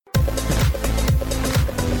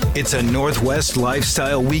It's a Northwest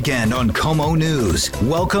lifestyle weekend on Como News.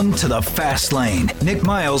 Welcome to the Fast Lane. Nick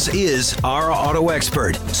Miles is our auto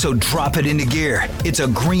expert, so drop it into gear. It's a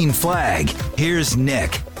green flag. Here's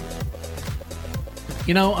Nick.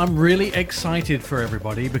 You know, I'm really excited for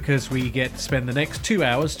everybody because we get to spend the next 2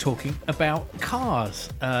 hours talking about cars.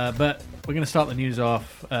 But we're going to start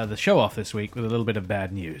the show off this week with a little bit of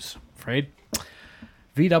bad news. Afraid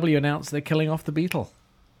VW announced they're killing off the Beetle.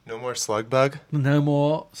 No more slug bug? No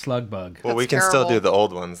more slug bug. Well, we can still do the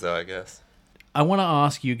old ones, though, I guess. I want to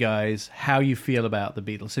ask you guys how you feel about the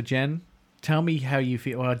Beetle. So, Jen, tell me how you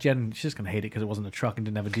feel. Well, Jen, she's just going to hate it because it wasn't a truck and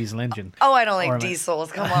didn't have a diesel engine. Oh, I don't like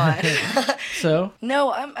diesels. Come on. So?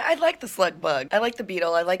 No, I like the slug bug. I like the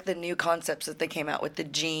Beetle. I like the new concepts that they came out with, the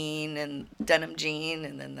jean and denim jean,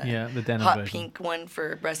 and then the denim hot version. pink one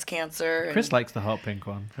for breast cancer. Chris likes the hot pink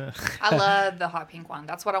one. I love the hot pink one.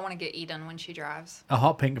 That's what I want to get Eden when she drives. A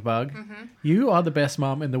hot pink bug. Mm-hmm. You are the best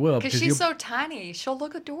mom in the world. Because she's so tiny. She'll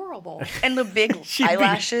look adorable. And the big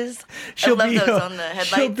eyelashes. I love those on the headlights.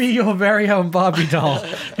 She'll be your very own Barbie doll.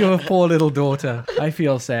 Your poor little daughter. I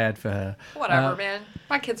feel sad for her. Whatever, man.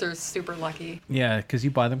 My kids are super lucky. Yeah, because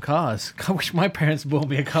you buy them cars. I wish my parents bought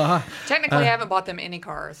me a car. Technically, I haven't bought them any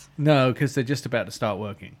cars. No, because they're just about to start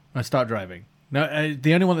working. Or start driving. No,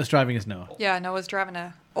 the only one that's driving is Noah. Yeah, Noah's driving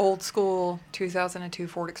a old school 2002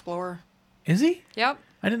 Ford Explorer. Is he? Yep.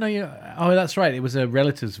 I didn't know you... Oh, that's right. It was a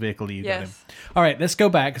relative's vehicle that you got him. Yes. All right, let's go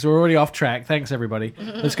back because we're already off track. Thanks, everybody.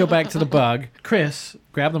 Let's go back to the bug. Chris,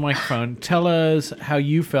 grab the microphone. Tell us how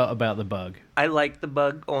you felt about the bug. I like the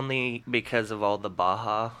bug only because of all the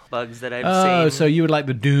Baja bugs that I've seen. Oh, so you would like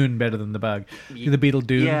the Dune better than the bug. The Beetle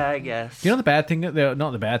Dune? Yeah, I guess. You know the bad thing?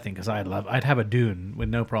 Not the bad thing, because I'd have a Dune with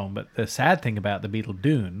no problem. But the sad thing about the Beetle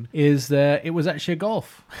Dune is that it was actually a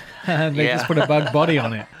Golf. And they just put a bug body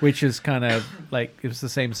on it, which is kind of like, it was the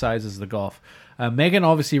same size as the Golf. Megan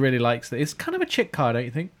obviously really likes it. It's kind of a chick car, don't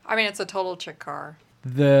you think? I mean, it's a total chick car.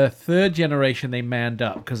 The third generation, they manned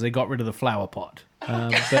up because they got rid of the flower pot.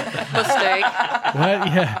 Mistake. What?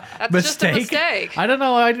 Yeah. That's just a mistake. I don't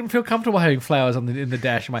know. I didn't feel comfortable having flowers in the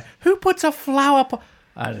dash. I'm like, who puts a flower pot?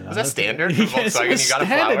 I don't know. Is that standard for Yes, Volkswagen? it's You got a standard.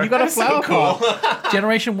 flower? You got a flower so cool. pot.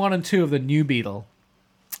 Generation 1 and 2 of the new Beetle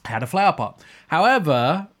had a flower pot.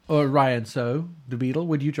 However, Ryan, so the Beetle,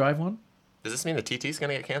 would you drive one? Does this mean the TT's going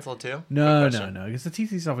to get canceled too? No. Because the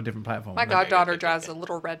TT's off a different platform. My goddaughter drives a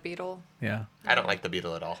little red Beetle. Yeah. I don't like the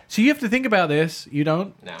Beetle at all. So you have to think about this. You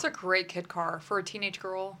don't? No. It's a great kid car. For a teenage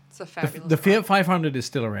girl, it's a fabulous The car. Fiat 500 is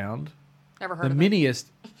still around. Never heard The of Mini is...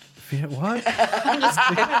 Fiat what?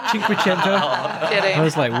 Cinquecento? Kidding. I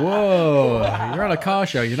was like, whoa, you're on a car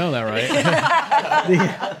show. You know that, right?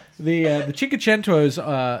 the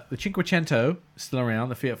Cinquecento is still around,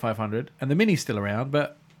 the Fiat 500, and the Mini's still around,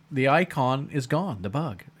 but the Icon is gone, the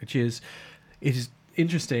bug, it is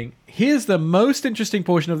interesting. Here's the most interesting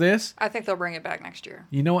portion of this. I think they'll bring it back next year.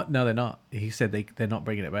 You know what? No, they're not. He said they're not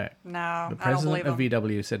bringing it back. No, The I don't president believe of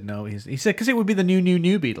him. VW said no. He said because it would be the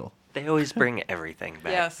new Beetle. They always bring everything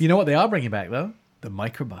back. Yes. You know what they are bringing back though? The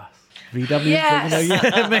microbus. VW.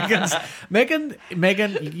 Yes! Megan,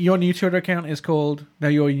 your new Twitter account is called. No,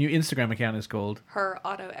 your new Instagram account is called. Her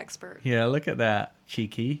auto expert. Yeah, look at that,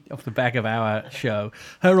 cheeky, off the back of our show.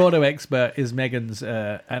 Her auto expert is Megan's,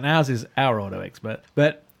 and ours is our auto expert.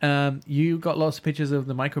 But you got lots of pictures of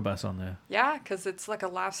the microbus on there. Yeah, because it's like a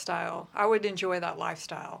lifestyle. I would enjoy that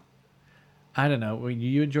lifestyle. I don't know.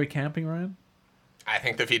 You enjoy camping, Ryan? I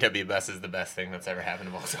think the VW bus is the best thing that's ever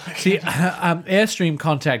happened to Volkswagen. See, Airstream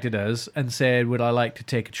contacted us and said, would I like to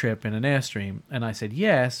take a trip in an Airstream? And I said,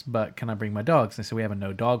 yes, but can I bring my dogs? And they said, we have a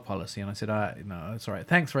no dog policy. And I said, no, it's all right.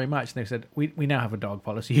 Thanks very much. And they said, we now have a dog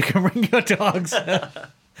policy. You can bring your dogs.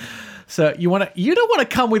 So you don't want to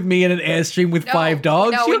come with me in an Airstream with 5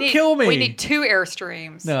 dogs? No, You'll kill me. We need 2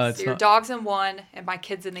 Airstreams. No, it's so your not. dog's in one and my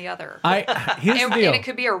kid's in the other. Here's the deal. And it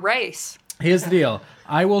could be a race. Here's the deal.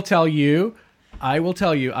 I will take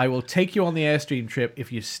you on the Airstream trip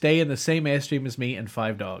if you stay in the same Airstream as me and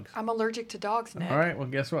 5 dogs. I'm allergic to dogs, Nick. All right, well,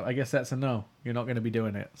 guess what? I guess that's a no. You're not going to be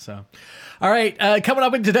doing it. So, all right, coming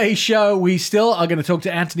up in today's show, we still are going to talk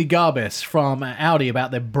to Anthony Garbis from Audi about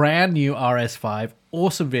their brand new RS5.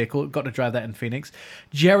 Awesome vehicle. Got to drive that in Phoenix.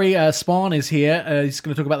 Jerry Spahn is here. He's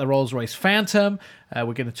going to talk about the Rolls-Royce Phantom.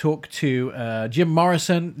 We're going to talk to Jim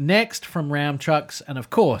Morrison next from Ram Trucks. And,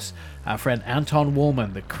 of course, our friend Anton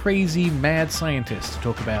Woolman, the crazy mad scientist, to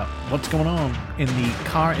talk about what's going on in the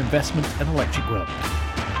car investment and electric world.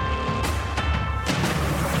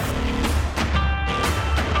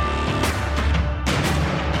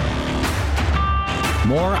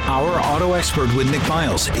 More Our Auto Expert with Nick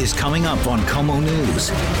Miles is coming up on Como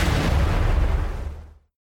News.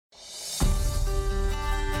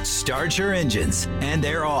 Start your engines, and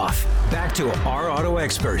they're off. Back to our auto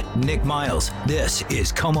expert, Nick Miles. This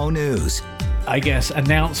is Como News. I guess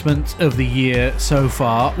announcement of the year so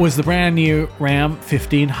far was the brand new Ram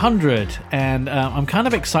 1500, and I'm kind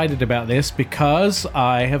of excited about this because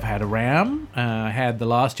I have had a Ram. I had the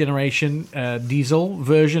last generation diesel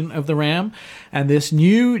version of the Ram, and this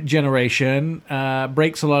new generation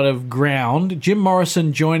breaks a lot of ground. Jim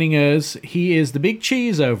Morrison joining us. He is the big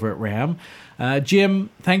cheese over at Ram.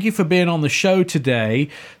 Jim, thank you for being on the show today.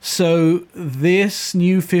 So this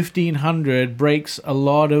new 1500 breaks a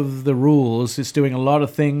lot of the rules. It's doing a lot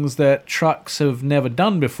of things that trucks have never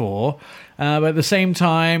done before. But at the same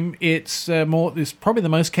time, it's probably the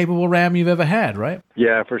most capable Ram you've ever had, right?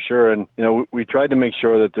 Yeah, for sure. And, we tried to make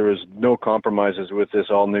sure that there was no compromises with this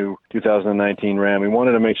all-new 2019 Ram. We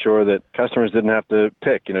wanted to make sure that customers didn't have to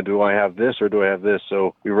pick, do I have this or do I have this?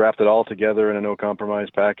 So we wrapped it all together in a no-compromise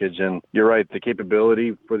package. And you're right, the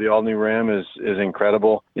capability for the all-new Ram is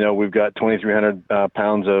incredible. We've got 2,300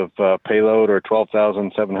 pounds of payload or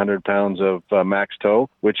 12,700 pounds of max tow,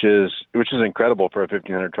 which is incredible for a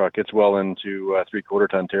 1,500 truck. It's well into 3/4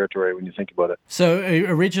 ton territory when you think about it. So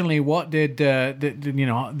originally, what did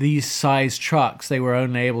these size trucks? They were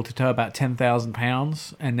only able to tow about 10,000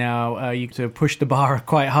 pounds, and now you to push the bar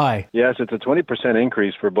quite high. Yes, it's a 20%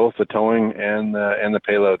 increase for both the towing and the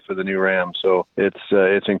payload for the new Ram. So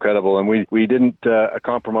it's incredible, and we didn't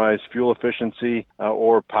compromise fuel efficiency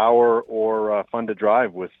or power or fun to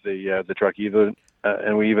drive with the truck either,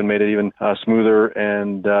 and we even made it even smoother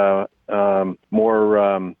and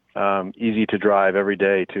more easy to drive every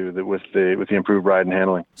day with the improved ride and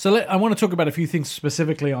handling. So I want to talk about a few things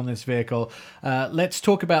specifically on this vehicle. Let's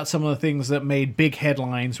talk about some of the things that made big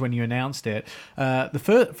headlines when you announced it.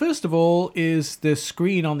 First of all is the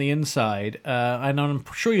screen on the inside. And I'm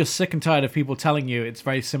sure you're sick and tired of people telling you it's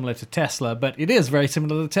very similar to Tesla, but it is very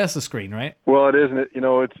similar to the Tesla screen, right? Well, it is.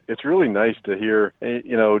 It's really nice to hear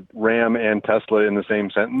Ram and Tesla in the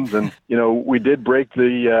same sentence. And we did break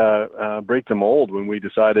the mold when we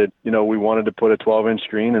decided we wanted to put a 12-inch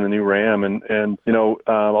screen in the new Ram, and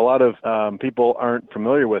a lot of people aren't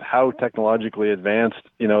familiar with how technologically advanced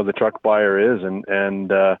the truck buyer is, and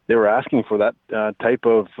they were asking for that type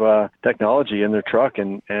of technology in their truck,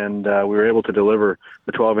 and we were able to deliver.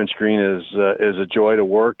 The 12-inch screen is a joy to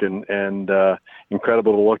work and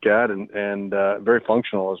incredible to look at, and very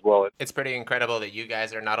functional as well. It's pretty incredible that you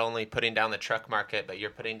guys are not only putting down the truck market, but you're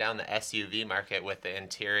putting down the SUV market with the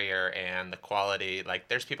interior and the quality. Like,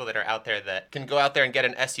 there's people that are out there that can go out there and get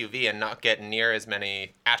an SUV and not get near as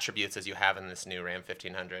many attributes as you have in this new Ram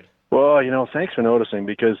 1500. Well, thanks for noticing,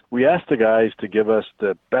 because we asked the guys to give us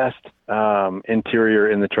the best interior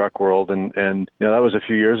in the truck world, and that was a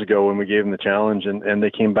few years ago when we gave them the challenge, and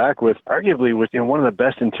they came back with arguably one of the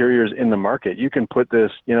best interiors in the market. You can put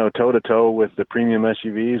this toe to toe with the premium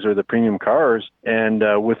SUVs or the premium cars, and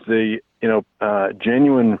with the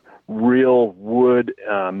genuine real wood,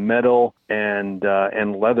 metal, and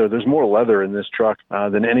leather. There's more leather in this truck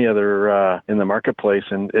than any other in the marketplace,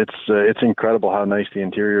 and it's incredible how nice the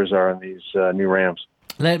interiors are in these new Rams.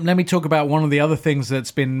 Let me talk about one of the other things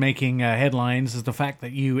that's been making headlines is the fact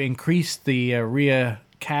that you increased the rear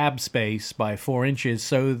cab space by 4 inches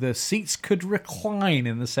so the seats could recline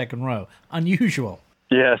in the second row. Unusual.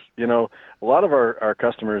 Yes, a lot of our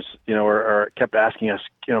customers, are kept asking us,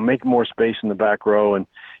 make more space in the back row, and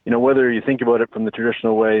whether you think about it from the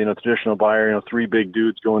traditional way, traditional buyer, 3 big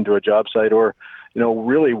dudes going to a job site, or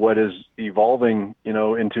really what is evolving,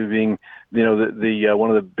 into being, the one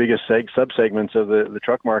of the biggest subsegments of the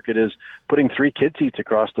truck market is putting 3 kid seats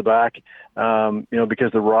across the back,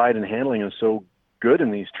 because the ride and handling is so good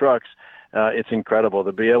in these trucks. It's incredible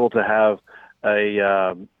to be able to have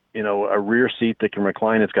a rear seat that can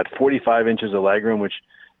recline. It's got 45 inches of legroom, which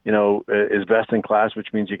is best in class, which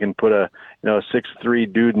means you can put a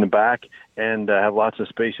 6'3" dude in the back and have lots of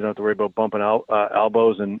space. You don't have to worry about bumping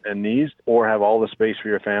elbows and knees, or have all the space for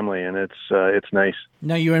your family, and it's nice.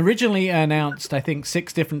 Now, you originally announced, I think,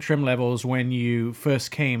 6 different trim levels when you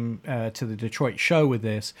first came to the Detroit show with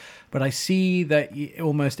this, but I see that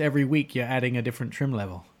almost every week you're adding a different trim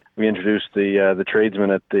level. We introduced the Tradesman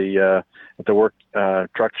at the Work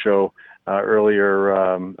Truck Show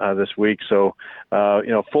earlier this week. So,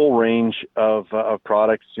 full range of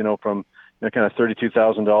products, from kind of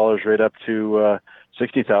 $32,000 right up to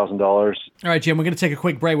 $60,000. All right, Jim, we're going to take a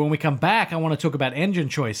quick break. When we come back, I want to talk about engine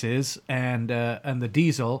choices and the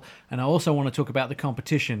diesel, and I also want to talk about the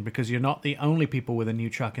competition, because you're not the only people with a new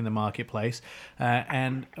truck in the marketplace,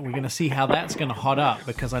 and we're going to see how that's going to hot up,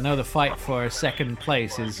 because I know the fight for second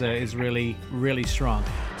place is really, really strong.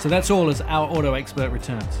 So that's all as our auto expert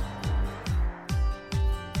returns.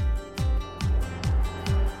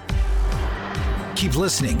 Keep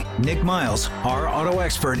listening. Nick Miles, our auto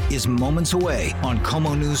expert, is moments away on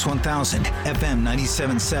Como News 1000, FM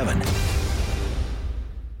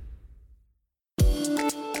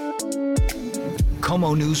 97.7.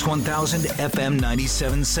 Como News 1000, FM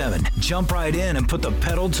 97.7. Jump right in and put the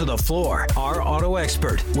pedal to the floor. Our auto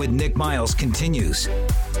expert with Nick Miles continues.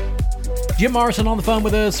 Jim Morrison on the phone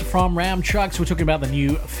with us from Ram Trucks. We're talking about the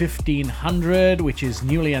new 1500, which is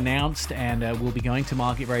newly announced and will be going to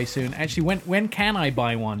market very soon. Actually, when can I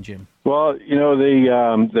buy one, Jim? Well,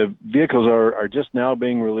 the vehicles are just now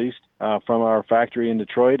being released from our factory in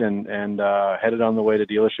Detroit and headed on the way to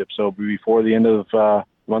dealership. So before the end of the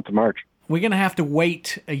month of March. We're going to have to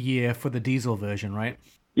wait a year for the diesel version, right?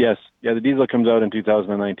 Yes. Yeah, the diesel comes out in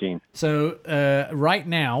 2019. So right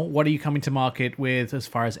now, what are you coming to market with as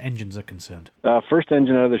far as engines are concerned? First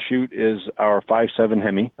engine out of the chute is our 5.7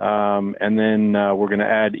 Hemi, and then we're going to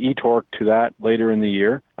add e-torque to that later in the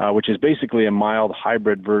year, which is basically a mild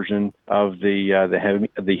hybrid version of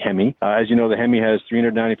the Hemi. As you know, the Hemi has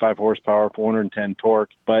 395 horsepower, 410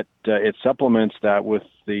 torque, but it supplements that with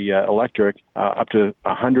the electric up to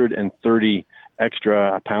 130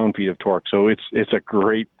 extra pound-feet of torque. So it's a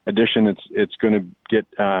great addition. It's going to get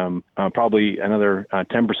probably another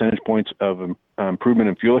 10 percentage points of improvement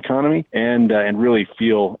in fuel economy and really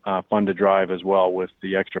feel fun to drive as well with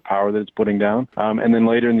the extra power that it's putting down. And then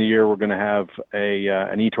later in the year, we're going to have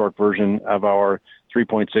an e-torque version of our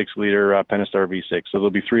 3.6-liter Pentastar V6. So there'll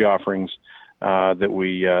be three offerings that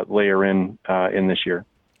we layer in this year.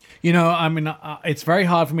 You know, I mean, it's very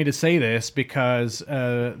hard for me to say this because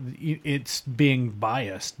it's being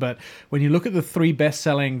biased. But when you look at the three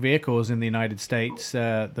best-selling vehicles in the United States,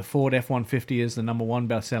 the Ford F-150 is the number one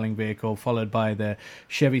best-selling vehicle, followed by the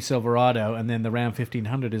Chevy Silverado, and then the Ram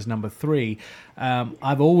 1500 is number three.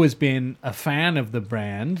 I've always been a fan of the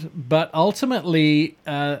brand, but ultimately,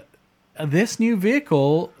 this new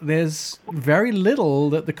vehicle, there's very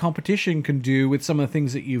little that the competition can do with some of the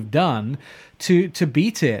things that you've done to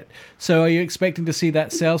beat it. So are you expecting to see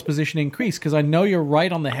that sales position increase? Because I know you're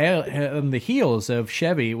right on the heels of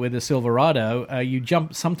Chevy with the Silverado. You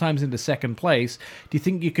jump sometimes into second place. Do you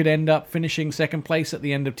think you could end up finishing second place at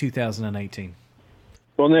the end of 2018?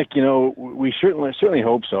 Well, Nick, we certainly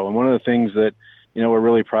hope so. And one of the things that, we're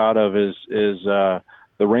really proud of is the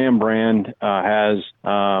Ram brand has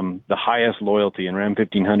the highest loyalty, and Ram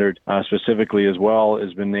 1500 specifically as well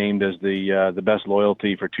has been named as the best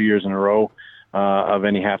loyalty for 2 years in a row of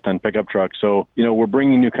any half-ton pickup truck. So, we're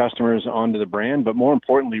bringing new customers onto the brand, but more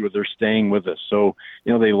importantly, they're staying with us. So,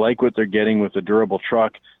 they like what they're getting with the durable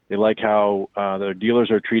truck. They like how their dealers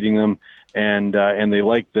are treating them, and they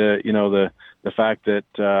like the fact that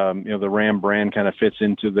the Ram brand kind of fits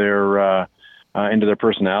into their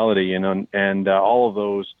personality, and all of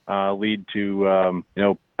those lead to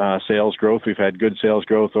sales growth. We've had good sales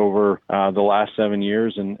growth over the last 7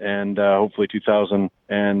 years, and hopefully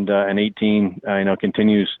 2018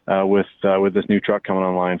 continues with this new truck coming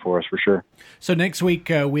online for us for sure. So next week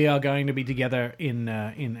we are going to be together in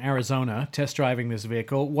Arizona test driving this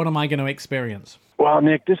vehicle. What am I going to experience? Well,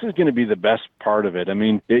 Nick, this is going to be the best part of it. I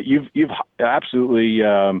mean, you've absolutely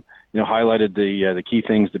highlighted the key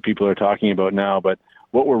things that people are talking about now, but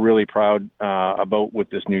what we're really proud about with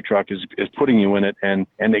this new truck is putting you in it and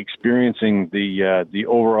experiencing the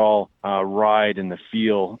overall ride and the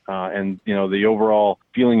feel and the overall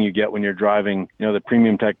feeling you get when you're driving the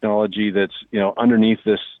premium technology that's underneath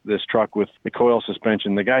this truck with the coil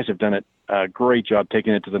suspension. The guys have done a great job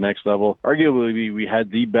taking it to the next level. Arguably, we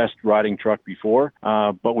had the best riding truck before,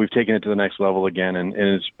 but we've taken it to the next level again, and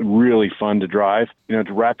it's really fun to drive.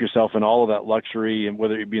 To wrap yourself in all of that luxury, and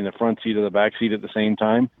whether it be in the front seat or the back seat at the same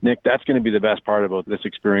time, Nick, that's going to be the best part about this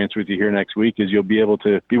experience with you here next week, is you'll be able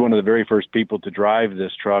to be one of the very first people to drive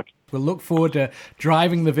this truck. We'll look forward to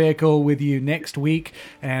driving the vehicle with you next week,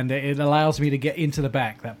 and it allows me to get into the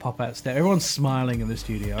back, that pop-out step. Everyone's smiling in the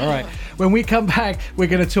studio. All right, when we come back, we're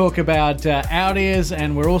going to talk about Audis,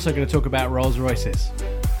 and we're also going to talk about Rolls-Royces.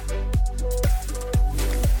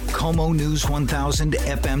 Como News 1000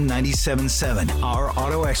 FM 97.7. Our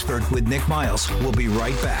auto expert with Nick Miles. We'll be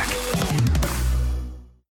right back.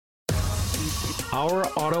 Our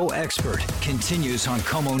auto expert continues on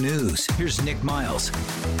Como News. Here's Nick Miles.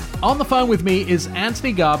 On the phone with me is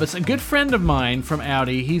Anthony Garbus, a good friend of mine from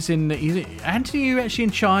Audi. Anthony, you actually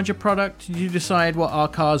in charge of product? Did you decide what our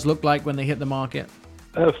cars look like when they hit the market?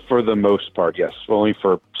 For the most part, yes. Only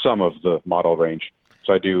for some of the model range.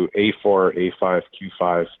 So I do A4, A5,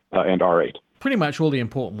 Q5, and R8. pretty much all the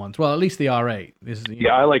important ones. Well, at least the R8.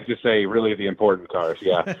 Yeah, I like to say really the important cars.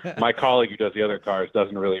 Yeah. My colleague who does the other cars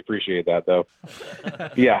doesn't really appreciate that, though.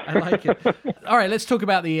 Yeah. I like it. All right, let's talk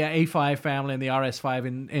about the A5 family and the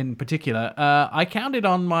RS5 in particular. I counted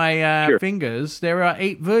on my fingers. There are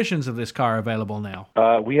 8 versions of this car available now.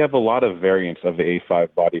 We have a lot of variants of the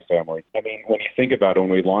A5 body family. I mean, when you think about it, when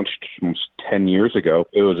we launched almost 10 years ago,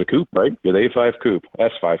 it was a coupe, right? The A5 coupe,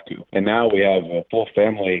 S5 coupe. And now we have a full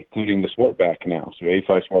family, including the Sportback now. So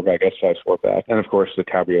A5 Sportback, S5 Sportback, and of course the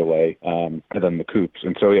Cabriolet, and then the coupes.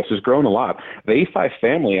 And so, yes, it's grown a lot. The A5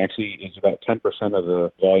 family actually is about 10% of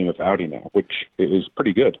the volume of Audi now, which is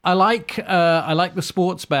pretty good. I like the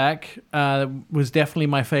Sportsback. Was definitely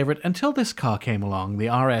my favorite until this car came along, the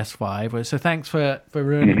RS5. So thanks for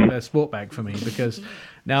ruining the Sportback for me, because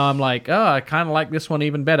now I'm like, I kind of like this one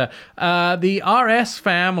even better. The RS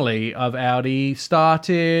family of Audi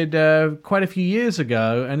started quite a few years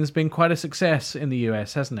ago and has been quite a success in the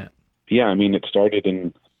US, hasn't it? Yeah, I mean, it started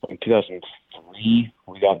in 2003.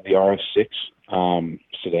 We got the RS6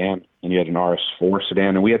 sedan, and you had an RS4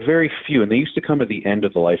 sedan, and we had very few, and they used to come at the end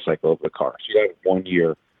of the life cycle of the car. So you had 1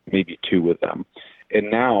 year, maybe 2 with them.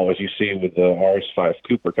 And now, as you see with the RS5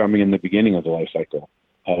 Coupe, we're coming in the beginning of the life cycle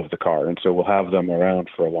of the car, and so we'll have them around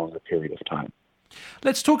for a longer period of time.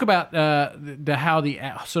 Let's talk about how the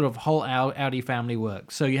sort of whole Audi family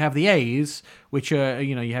works. So you have the A's, which are,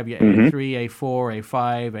 you have your A3, A4,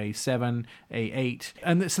 A5, A7, A8.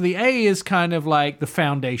 And so the A is kind of like the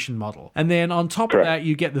foundation model. And then on top of that,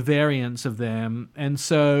 you get the variants of them. And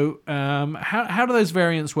so how do those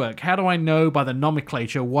variants work? How do I know by the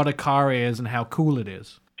nomenclature what a car is and how cool it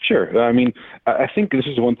is? Sure. I mean, I think this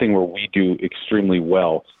is one thing where we do extremely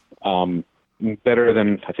well. Better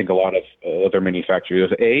than, I think, a lot of other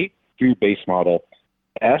manufacturers. A for your base model,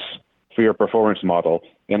 S for your performance model,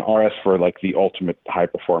 and RS for like the ultimate high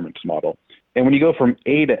performance model. And when you go from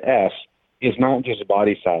A to S, it's not just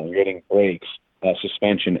body styling. You're getting brakes,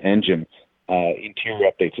 suspension, engine,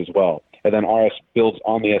 interior updates as well. And then RS builds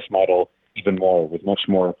on the S model even more with much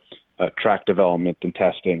more track development and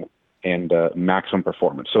testing and maximum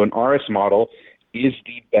performance. So an RS model is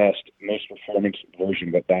the best, most performance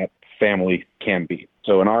version that family can be.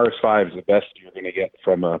 So an RS5 is the best you're going to get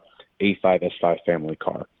from a A5, S5 family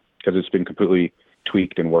car because it's been completely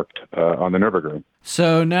tweaked and worked on the Nürburgring.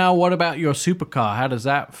 So now what about your supercar? How does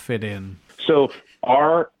that fit in? So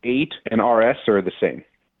R8 and RS are the same.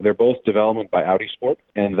 They're both development by Audi Sport,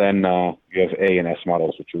 and then you have A and S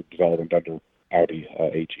models, which are development under Audi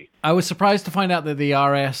AG. I was surprised to find out that the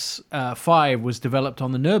RS5 was developed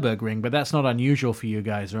on the Nürburgring, but that's not unusual for you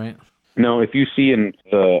guys, right? No, if you see in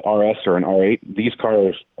the RS or an R8, these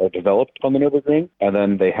cars are developed on the Nürburgring, and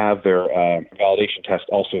then they have their validation test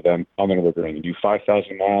also then on the Nürburgring. You do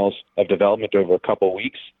 5,000 miles of development over a couple of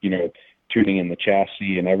weeks, tuning in the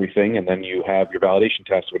chassis and everything, and then you have your validation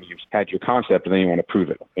test when you've had your concept, and then you want to prove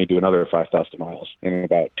it. And you do another 5,000 miles in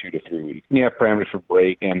about 2 to 3 weeks. And you have parameters for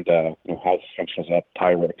brake and how the suspension is up,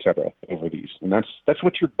 tire wear, etc. over these. And that's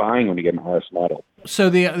what you're buying when you get an RS model. So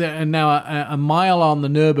now a mile on the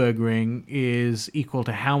Nürburgring is equal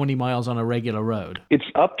to how many miles on a regular road? It's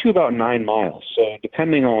up to about 9 miles. So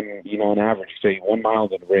depending on, on average, say 1 mile on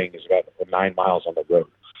the ring is about 9 miles on the road.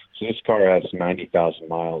 So this car has 90,000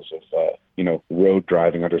 miles of, road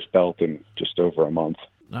driving under its belt in just over a month.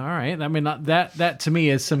 All right. I mean, that to me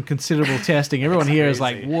is some considerable testing. Everyone here is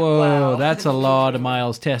like, whoa, that's a lot of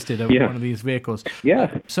miles tested of one of these vehicles.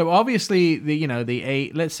 Yeah. So obviously,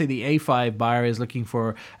 let's say the A5 buyer is looking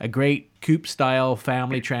for a great coupe-style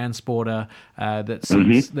family transporter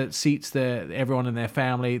that seats everyone in their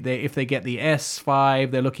family. If they get the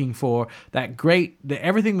S5, they're looking for that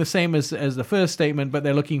everything the same as the first statement, but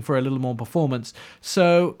they're looking for a little more performance.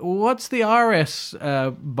 So what's the RS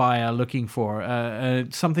buyer looking for?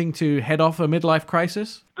 Something to head off a midlife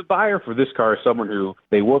crisis? The buyer for this car is someone who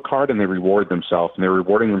they work hard and they reward themselves, and they're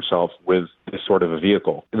rewarding themselves with this sort of a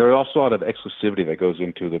vehicle. And there's also a lot of exclusivity that goes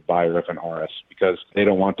into the buyer of an RS because they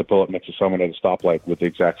don't want to pull up next to someone at a stoplight with the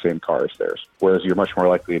exact same car as theirs, whereas you're much more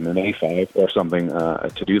likely in an A5 or something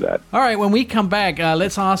to do that. All right, when we come back, I'm going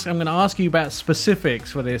to ask you about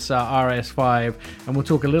specifics for this RS5, and we'll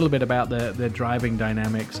talk a little bit about the driving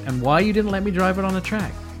dynamics and why you didn't let me drive it on the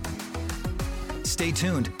track. Stay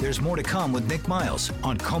tuned. There's more to come with Nick Miles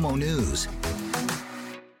on KOMO News.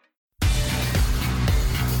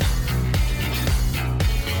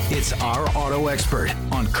 It's Our Auto Expert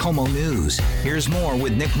on KOMO News. Here's more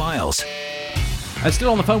with Nick Miles.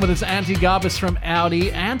 Still on the phone with us, Anthony Garbus from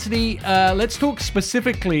Audi. Anthony, let's talk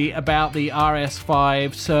specifically about the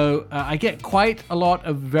RS5. So I get quite a lot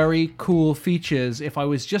of very cool features. If I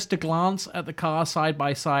was just to glance at the car side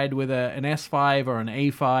by side with an S5 or an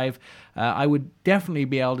A5, I would definitely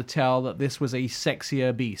be able to tell that this was a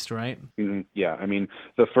sexier beast, right? Yeah, I mean,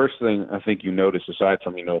 the first thing I think you notice, aside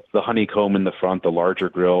from, the honeycomb in the front, the larger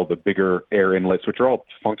grille, the bigger air inlets, which are all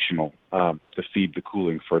functional to feed the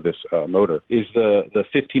cooling for this motor, is the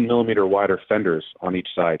 15 millimeter wider fenders on each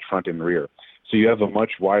side, front and rear. So you have a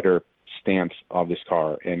much wider stance of this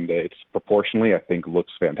car, and it's proportionally, I think,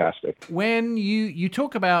 looks fantastic. When you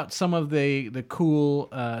talk about some of the cool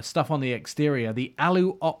stuff on the exterior, the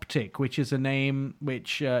Alu Optic, which is a name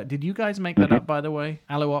which did you guys make that up, by the way?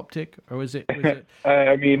 Alu Optic, or was it?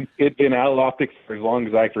 I mean, it's been Alu Optic for as long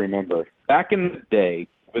as I can remember. Back in the day,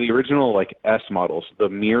 with the original S models, the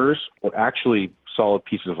mirrors were actually solid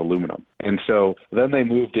pieces of aluminum. And so then they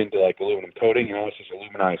moved into aluminum coating, and now it's just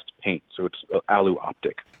aluminized paint. So it's Alu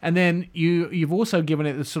Optic. And then you've also given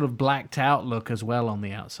it this sort of blacked out look as well on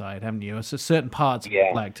the outside, haven't you? So certain parts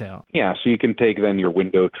blacked out. Yeah, so you can take then your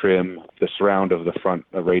window trim, the surround of the front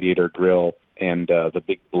radiator grille, and the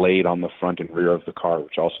big blade on the front and rear of the car,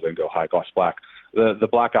 which also then go high gloss black. The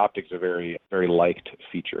black optics are very, very liked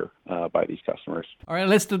feature by these customers. All right,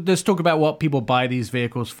 let's talk about what people buy these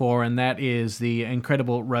vehicles for, and that is the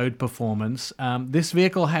incredible road performance. This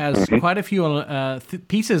vehicle has quite a few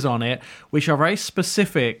pieces on it which are very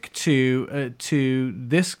specific to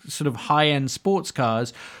this sort of high-end sports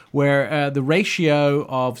cars, where the ratio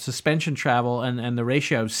of suspension travel and the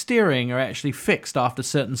ratio of steering are actually fixed after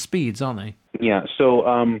certain speeds, aren't they? Yeah, so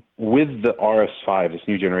with the RS5, this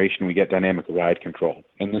new generation, we get dynamic ride control.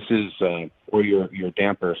 And this is where your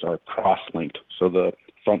dampers are cross-linked. So the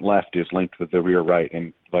front left is linked with the rear right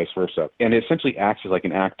and vice versa. And it essentially acts as like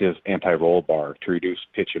an active anti-roll bar to reduce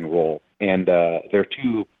pitch and roll. And there are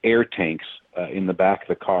two air tanks in the back of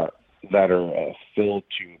the car that are filled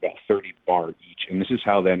to about 30 bar each. And this is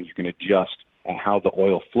how then you can adjust how the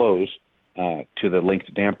oil flows to the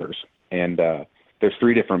linked dampers. And there's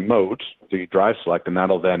three different modes. So you drive select, and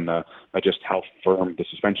that'll then adjust how firm the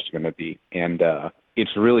suspension is going to be. And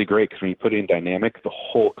it's really great because when you put it in dynamic, the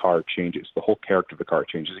whole car changes. The whole character of the car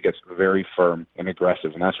changes. It gets very firm and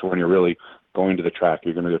aggressive, and that's when you're really going to the track.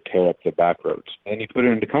 You're going to go tear up the back roads. And you put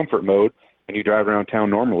it into comfort mode, and you drive around town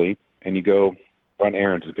normally, and you go run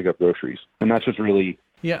errands and pick up groceries. And that's just really...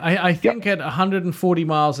 Yeah, I think at 140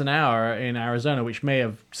 miles an hour in Arizona, which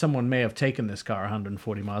someone may have taken this car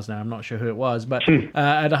 140 miles an hour. I'm not sure who it was, but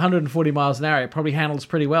at 140 miles an hour, it probably handles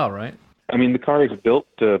pretty well, right? I mean, the car is built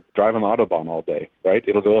to drive on the Autobahn all day, right?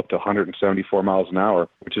 It'll go up to 174 miles an hour,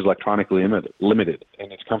 which is electronically limited,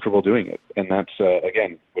 and it's comfortable doing it. And that's,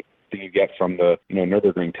 again, what you get from the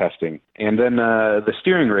Nürburgring testing. And then the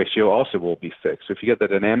steering ratio also will be fixed. So if you get the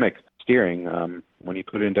dynamic steering, when you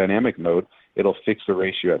put it in dynamic mode, it'll fix the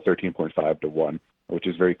ratio at 13.5 to 1, which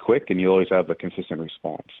is very quick, and you'll always have a consistent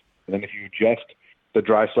response. And then if you adjust the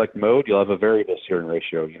drive select mode, you'll have a variable steering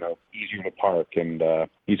ratio, easier to park and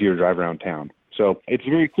easier to drive around town. So it's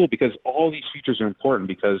very cool because all these features are important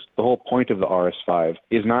because the whole point of the RS5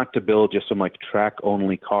 is not to build just some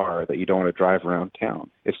track-only car that you don't want to drive around town.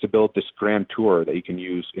 It's to build this grand tour that you can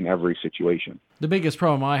use in every situation. The biggest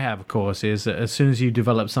problem I have, of course, is that as soon as you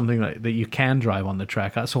develop something that you can drive on the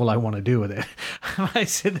track, that's all I want to do with it. I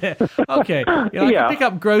sit there, okay, I can pick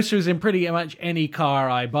up groceries in pretty much any car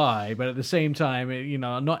I buy, but at the same time,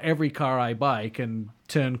 not every car I buy can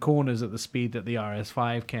turn corners at the speed that the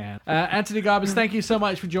RS5 can. Anthony Garbus, thank you so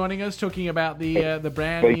much for joining us, talking about the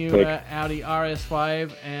brand new Audi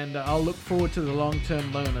RS5, and I'll look forward to the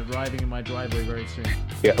long-term loan arriving in my driveway very soon.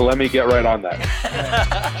 Yeah, let me get right on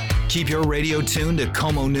that. Keep your radio tuned to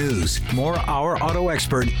Como News. More Our Auto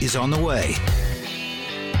Expert is on the way.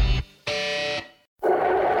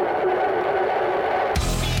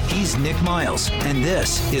 He's Nick Miles, and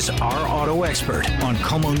this is Our Auto Expert on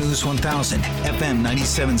Como News 1000, FM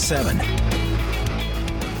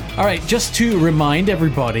 97.7. All right, just to remind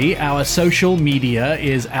everybody, our social media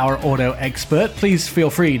is Our Auto Expert. Please feel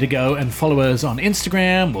free to go and follow us on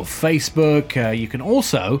Instagram or Facebook. You can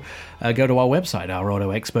also go to our website,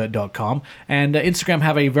 ourautoexpert.com. And Instagram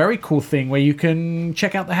have a very cool thing where you can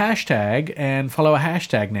check out the hashtag and follow a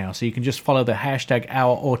hashtag now. So you can just follow the hashtag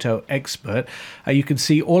OurAutoExpert. You can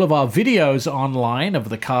see all of our videos online of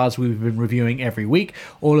the cars we've been reviewing every week.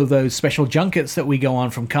 All of those special junkets that we go on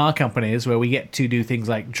from car companies where we get to do things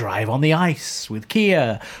like drive drive on the ice with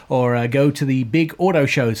Kia, or go to the big auto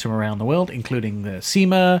shows from around the world, including the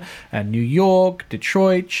SEMA, New York,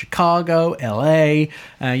 Detroit, Chicago, LA.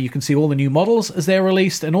 You can see all the new models as they're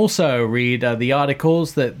released, and also read the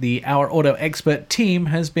articles that the Our Auto Expert team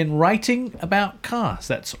has been writing about cars.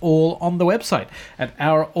 That's all on the website at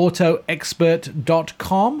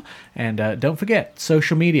ourautoexpert.com. And don't forget,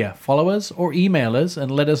 social media. Follow us or email us and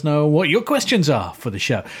let us know what your questions are for the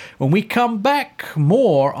show. When we come back,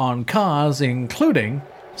 more on cars, including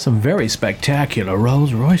some very spectacular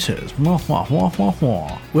Rolls Royces.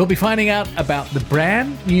 We'll be finding out about the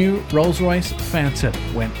brand new Rolls-Royce Phantom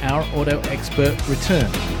when Our Auto Expert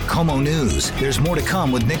returns. Como News. There's more to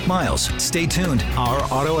come with Nick Miles. Stay tuned. Our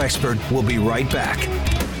Auto Expert will be right back.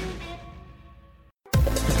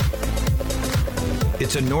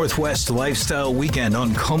 It's a Northwest lifestyle weekend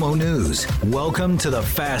on Como News. Welcome to the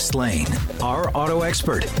Fast Lane. Our Auto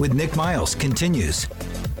Expert with Nick Miles continues.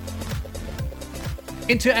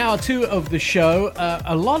 Into hour 2 of the show,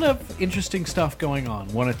 a lot of interesting stuff going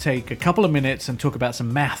on. Want to take a couple of minutes and talk about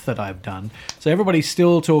some math that I've done. So everybody's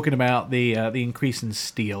still talking about the increase in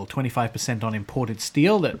steel, 25% on imported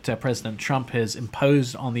steel that President Trump has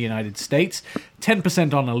imposed on the United States,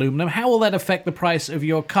 10% on aluminum. How will that affect the price of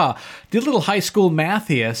your car? Did a little high school math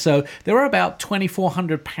here. So there are about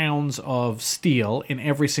 2,400 pounds of steel in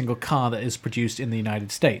every single car that is produced in the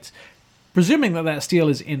United States. Presuming that steel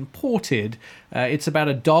is imported, it's about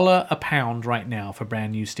 $1 a pound right now for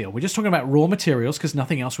brand new steel. We're just talking about raw materials because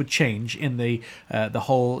nothing else would change in the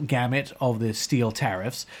whole gamut of the steel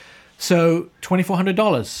tariffs. So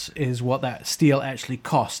 $2,400 is what that steel actually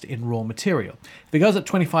cost in raw material. If it goes up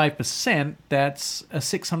 25%, that's a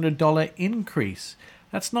 $600 increase.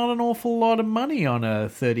 That's not an awful lot of money on a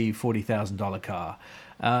 $30,000, $40,000 car.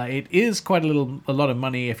 It is quite a lot of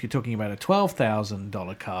money if you're talking about a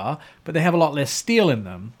 $12,000 car, but they have a lot less steel in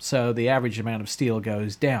them, so the average amount of steel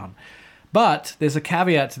goes down. But there's a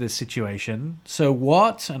caveat to this situation. So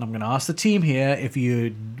what, and I'm going to ask the team here, if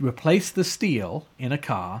you replace the steel in a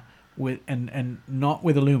car with and not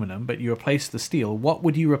with aluminum, but you replace the steel, what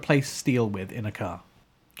would you replace steel with in a car?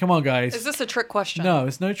 Come on, guys. Is this a trick question? No,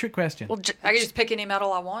 it's no trick question. Well, I can just pick any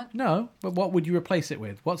metal I want? No, but what would you replace it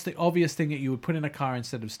with? What's the obvious thing that you would put in a car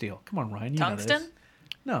instead of steel? Come on, Ryan, you Tungsten? know this.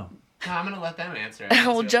 No. No, I'm going to let them answer it.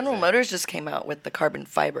 Well, General Motors just came out with the carbon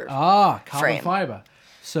fiber. Carbon frame. fiber.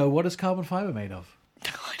 So what is carbon fiber made of?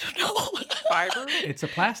 I don't know. Fiber? It's a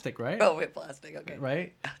plastic, right? Oh, with plastic. Okay.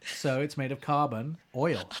 Right? So it's made of carbon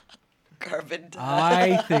oil. Carbon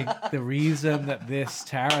dye. I think the reason that this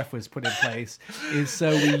tariff was put in place is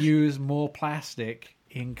so we use more plastic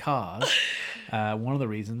in cars. One of the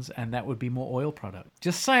reasons, and that would be more oil product.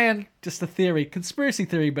 Just saying, just a theory, conspiracy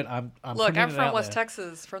theory, but I'm Look, I'm from West there.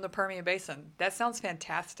 Texas, from the Permian Basin. That sounds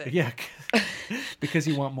fantastic. Yeah, because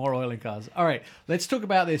you want more oil in cars. All right, let's talk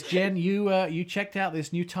about this. Jen, you checked out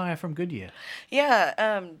this new tire from Goodyear.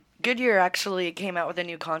 Yeah, Goodyear actually came out with a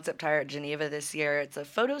new concept tire at Geneva this year. It's a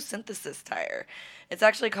photosynthesis tire. It's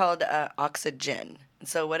actually called Oxygen. And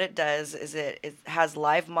so what it does is it has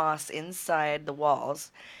live moss inside the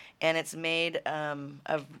walls, and it's made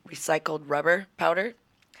of recycled rubber powder,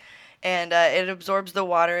 and it absorbs the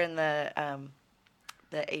water and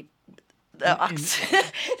it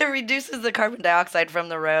reduces the carbon dioxide from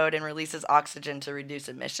the road and releases oxygen to reduce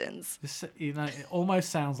emissions. This, it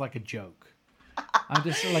almost sounds like a joke. I'm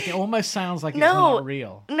just like, it almost sounds like it's not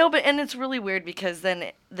real. No, but and it's really weird because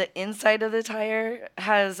then the inside of the tire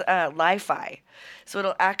has Li-Fi, so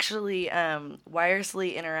it'll actually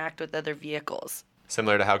wirelessly interact with other vehicles.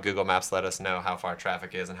 Similar to how Google Maps let us know how far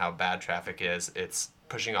traffic is and how bad traffic is, it's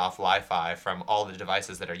pushing off Li-Fi from all the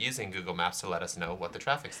devices that are using Google Maps to let us know what the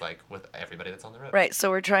traffic's like with everybody that's on the road. Right, so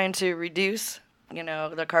we're trying to reduce,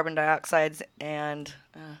 the carbon dioxides and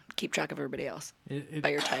keep track of everybody else by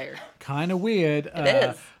your tire. Kind of weird. It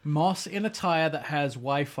is. Moss in a tire that has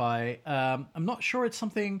Wi-Fi. I'm not sure it's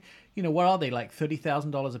something, what are they, like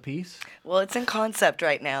 $30,000 a piece? Well, it's in concept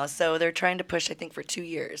right now, so they're trying to push, I think, for 2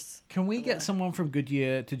 years. Can we get someone from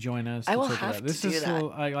Goodyear to join us? I will talk have about to this? do Is that.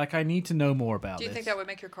 still, I need to know more about Do you this. think that would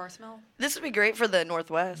make your car smell? This would be great for the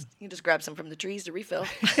Northwest. You just grab some from the trees to refill.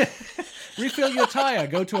 Refill your tire.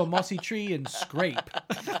 Go to a mossy tree and scrape.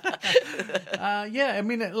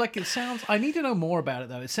 It sounds... I need to know more about it,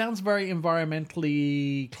 though. It sounds very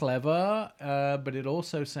environmentally clever, but it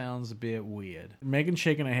also sounds a bit weird. Megan's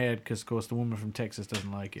shaking her head because, of course, the woman from Texas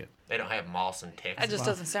doesn't like it. They don't have moss and ticks. That just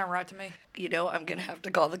doesn't sound right to me. I'm going to have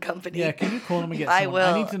to call the company. Yeah, can you call them and get I someone?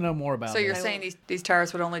 will. I need to know more about So you're this. saying these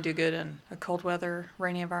tires would only do good in a cold weather,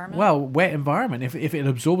 rainy environment? Well, wet environment. If it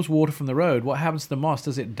absorbs water from the road, what happens to the moss?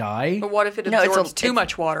 Does it die? But what if it No, absorbs too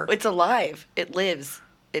much water? It's alive. It lives.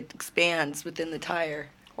 it expands within the tire.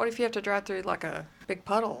 What if you have to drive through like a big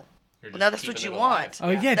puddle? Well, now that's what you want. Oh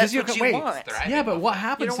yeah, That's does what you want. Yeah, but what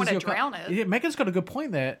happens? You don't want to is drown it. Yeah, Megan's got a good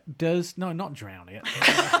point there. Not drown it.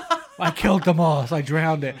 I killed the moss. I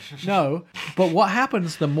drowned it. No, but what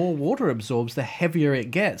happens? The more water absorbs, the heavier it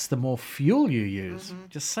gets. The more fuel you use.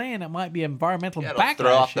 Just saying, it might be environmental Yeah, backlash. it'll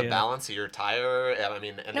throw off the here. balance of your tire. I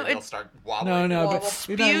mean, and No, then it'll start wobbling. No, Well, but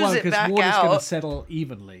we'll you don't spews want it because back water's going to out. settle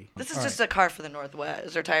evenly. This is All just right. a car for the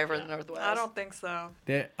Northwest, or tire for the Northwest. I don't think so.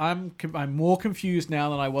 I'm more confused now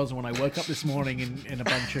than I was when I woke up this morning in a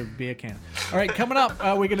bunch of beer cans. All right, coming up,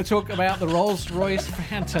 we're going to talk about the Rolls-Royce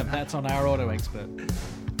Phantom. That's on Our Auto Expert.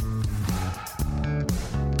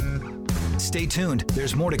 Stay tuned.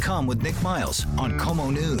 There's more to come with Nick Miles on Como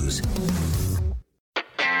News.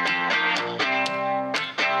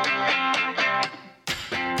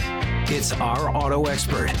 It's Our Auto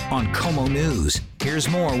Expert on Como News. Here's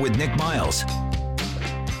more with Nick Miles.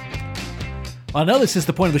 I know this is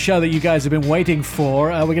the point of the show that you guys have been waiting for.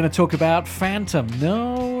 We're going to talk about Phantom.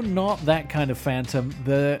 No, not that kind of Phantom.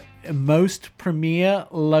 The most premier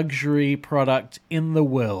luxury product in the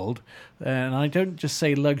world. And I don't just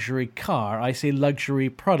say luxury car, I say luxury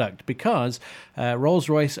product because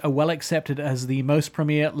Rolls-Royce are well accepted as the most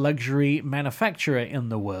premier luxury manufacturer in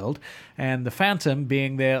the world. And the Phantom,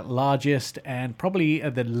 being their largest and probably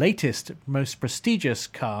the latest, most prestigious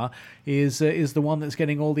car, is the one that's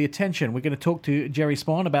getting all the attention. We're going to talk to Jerry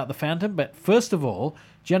Spawn about the Phantom. But first of all,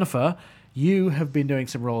 Jennifer, you have been doing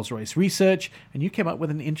some Rolls-Royce research, and you came up with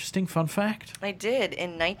an interesting fun fact. I did.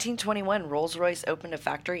 In 1921, Rolls-Royce opened a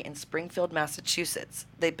factory in Springfield, Massachusetts.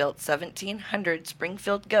 They built 1,700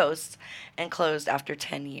 Springfield Ghosts and closed after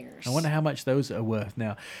 10 years. I wonder how much those are worth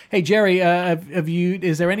now. Hey, Jerry,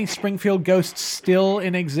 is there any Springfield Ghosts still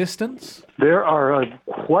in existence? There are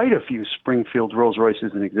quite a few Springfield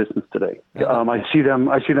Rolls-Royces in existence today. I see them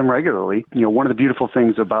regularly. You know, one of the beautiful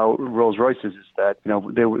things about Rolls-Royces is that, you know,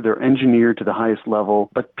 they're engineered to the highest level,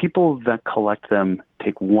 but people that collect them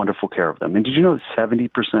take wonderful care of them. And did you know that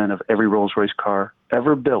 70% of every Rolls-Royce car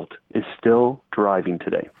ever built is still driving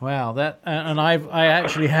today? Wow, I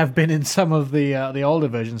actually have been in some of the older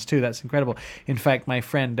versions too. That's incredible. In fact, my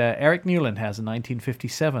friend Eric Newland has a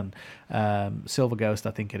 1957 Silver Ghost,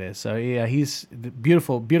 I think it is. So yeah, he's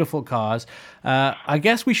beautiful cars. I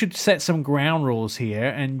guess we should set some ground rules here,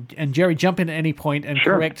 and Jerry, jump in at any point and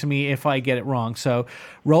correct me if I get it wrong. So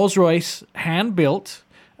Rolls-Royce, hand built.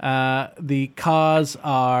 The cars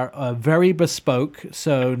are very bespoke,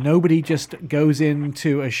 so nobody just goes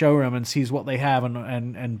into a showroom and sees what they have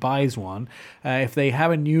and buys one. If they have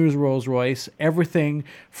a new Rolls-Royce, everything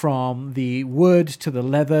from the wood to the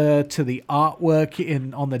leather to the artwork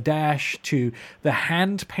on the dash to the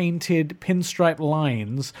hand-painted pinstripe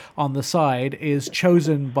lines on the side is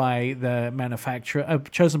chosen by the manufacturer,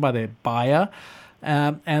 chosen by the buyer.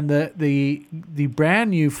 And the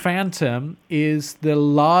brand new Phantom is the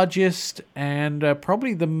largest and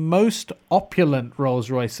probably the most opulent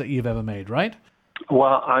Rolls-Royce that you've ever made, right?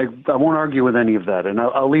 Well, I won't argue with any of that, and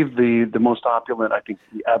I'll leave the most opulent. I think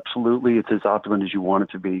absolutely it's as opulent as you want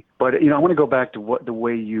it to be. But I want to go back to the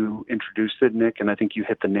way you introduced it, Nick, and I think you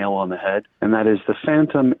hit the nail on the head. And that is the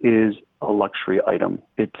Phantom is a luxury item.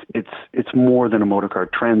 It's more than a motor car.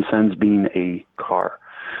 It transcends being a car.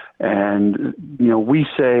 And, we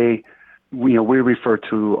say, we refer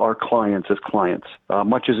to our clients as clients,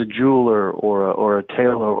 much as a jeweler or a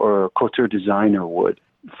tailor or a couture designer would.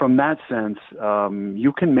 From that sense,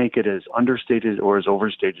 you can make it as understated or as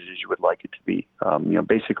overstated as you would like it to be.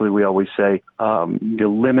 Basically, we always say the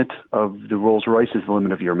limit of the Rolls-Royce is the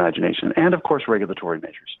limit of your imagination, and of course, regulatory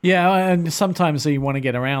measures. Yeah, and sometimes you want to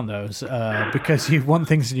get around those because you want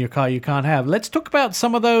things in your car you can't have. Let's talk about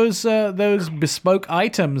some of those bespoke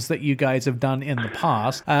items that you guys have done in the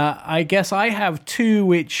past. I guess I have two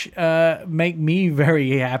which make me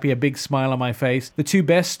very happy, a big smile on my face. The two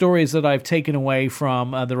best stories that I've taken away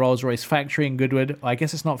from the Rolls-Royce factory in Goodwood. I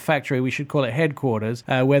guess it's not factory, we should call it headquarters,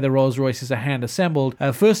 where the Rolls-Royces are hand assembled.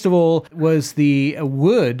 First of all was the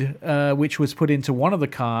wood, which was put into one of the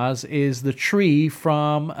cars, is the tree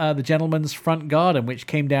from the gentleman's front garden, which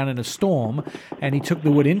came down in a storm, and he took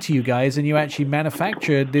the wood into you guys, and you actually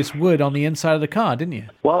manufactured this wood on the inside of the car, didn't you?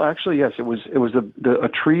 Well, actually, yes. It was a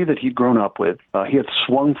tree that he'd grown up with. He had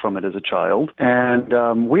swung from it as a child,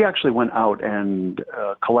 and we actually went out and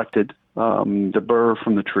collected the burr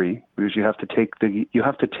from the tree, because you have to take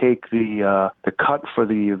the cut for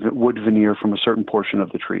the wood veneer from a certain portion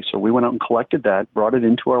of the tree. So we went out and collected that, brought it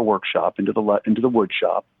into our workshop, into the wood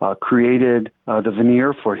shop, created the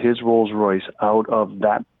veneer for his Rolls-Royce out of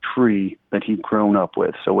that tree that he'd grown up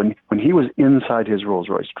with. So when he was inside his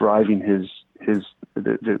Rolls-Royce driving his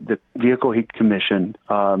the vehicle he commissioned,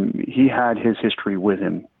 he had his history with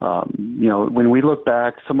him. When we look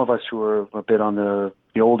back, some of us who are a bit on the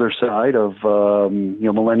older side of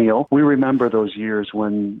millennial, we remember those years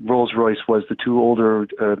when Rolls-Royce was the two older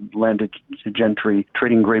landed gentry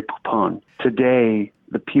trading Grey Poupon. Today,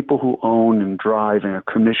 the people who own and drive and are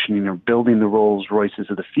commissioning or building the Rolls-Royces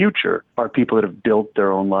of the future are people that have built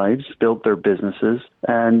their own lives, built their businesses,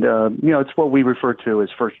 and it's what we refer to as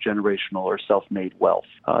first-generational or self-made wealth.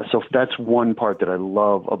 So that's one part that I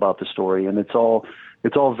love about the story, and it's all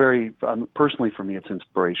very, personally for me, it's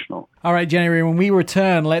inspirational. All right, Jenny, when we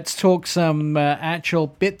return, let's talk some actual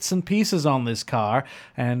bits and pieces on this car,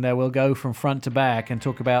 and we'll go from front to back and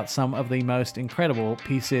talk about some of the most incredible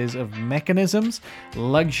pieces of mechanisms,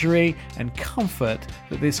 luxury, and comfort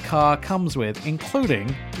that this car comes with,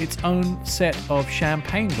 including its own set of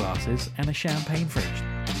champagne glasses and a champagne fridge.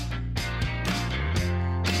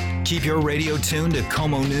 Keep your radio tuned to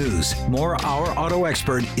Como News. More Our Auto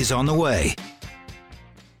Expert is on the way.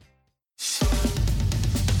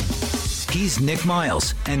 He's Nick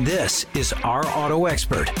Miles, and this is Our Auto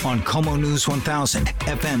Expert on Como News 1000,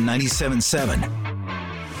 FM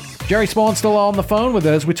 97.7. Jerry Spawn's still on the phone with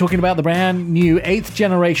us. We're talking about the brand new 8th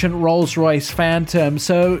generation Rolls-Royce Phantom.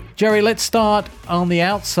 So, Jerry, let's start on the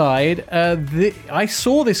outside. I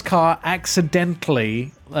saw this car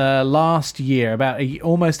accidentally last year, about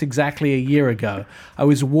almost exactly a year ago. I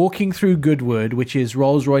was walking through Goodwood, which is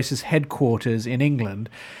Rolls-Royce's headquarters in England,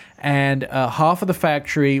 and half of the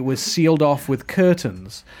factory was sealed off with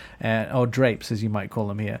curtains, or drapes, as you might call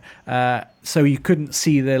them here. So you couldn't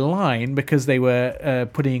see the line because they were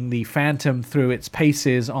putting the Phantom through its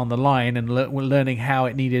paces on the line and learning how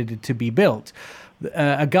it needed to be built.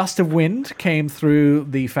 A gust of wind came through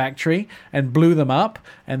the factory and blew them up,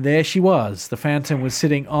 and there she was. The Phantom was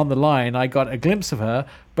sitting on the line. I got a glimpse of her,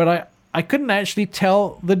 but I couldn't actually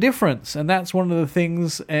tell the difference, and that's one of the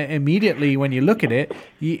things immediately when you look at it.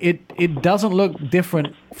 It doesn't look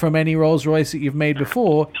different from any Rolls-Royce that you've made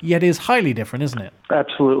before, yet is highly different, isn't it?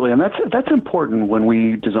 Absolutely, and that's important when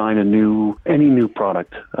we design any new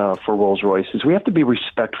product for Rolls-Royce. Is we have to be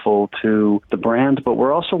respectful to the brand, but we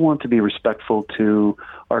also want to be respectful to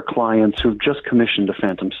our clients who've just commissioned a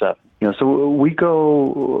Phantom 7. So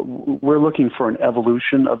we're looking for an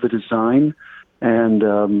evolution of the design.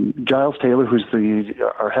 And Giles Taylor, who's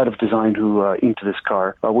our head of design who inked this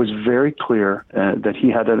car, was very clear that he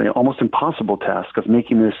had an almost impossible task of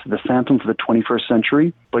making this the Phantom for the 21st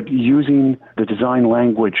century, but using the design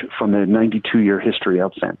language from the 92-year history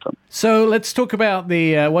of Phantom. So let's talk about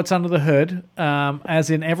the what's under the hood. As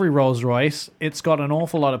in every Rolls-Royce, it's got an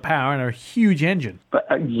awful lot of power and a huge engine.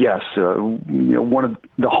 Yes. One of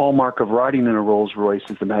the hallmark of riding in a Rolls-Royce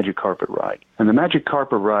is the Magic Carpet Ride. And the Magic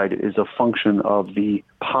Carpet Ride is a function of the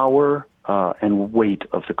power and weight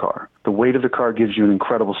of the car. The weight of the car gives you an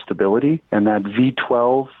incredible stability, and that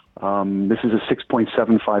V12, this is a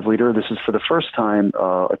 6.75 liter. This is for the first time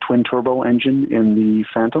a twin turbo engine in the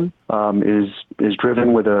Phantom. Is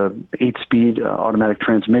driven with a 8-speed automatic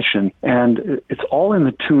transmission, and it's all in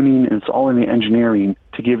the tuning and it's all in the engineering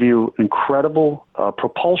to give you incredible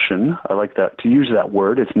propulsion. I like that, to use that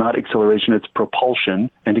word. It's not acceleration, it's propulsion,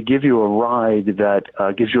 and to give you a ride that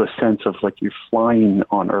gives you a sense of like you're flying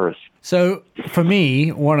on Earth. So for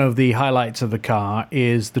me, one of the highlights of the car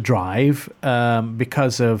is the drive,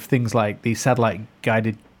 because of things like the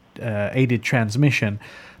satellite-guided aided transmission.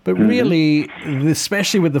 But really,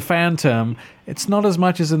 especially with the Phantom, it's not as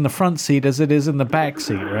much as in the front seat as it is in the back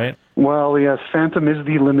seat, right? Well, yes, Phantom is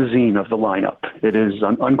the limousine of the lineup. It is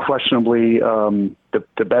unquestionably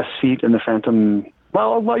the best seat in the Phantom.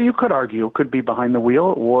 Well, you could argue it could be behind the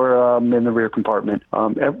wheel or in the rear compartment.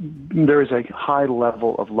 There is a high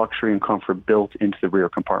level of luxury and comfort built into the rear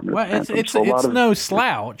compartment. Well, it's no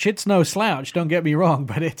slouch. It's no slouch. Don't get me wrong,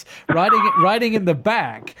 but it's riding in the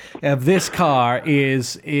back of this car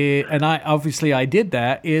is, and I did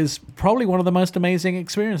that, is probably one of the most amazing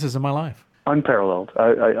experiences of my life. Unparalleled.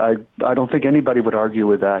 I don't think anybody would argue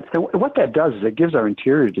with that. And what that does is it gives our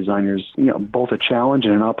interior designers, both a challenge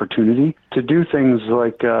and an opportunity to do things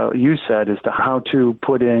like you said, as to how to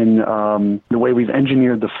put in the way we've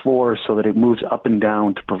engineered the floor so that it moves up and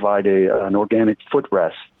down to provide an organic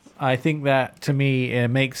footrest. I think that, to me,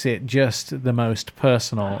 makes it just the most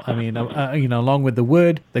personal. I mean, along with the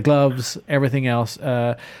wood, the gloves, everything else.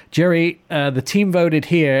 Jerry, the team voted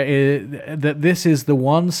here that this is the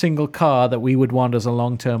one single car that we would want as a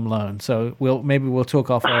long-term loan. So we'll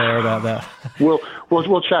talk off air about that.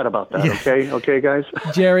 We'll chat about that. Yeah. Okay, guys.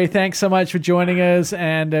 Jerry, thanks so much for joining us.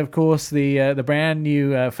 And of course, the brand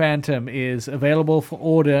new Phantom is available for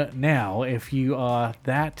order now if you are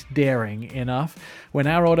that daring enough. When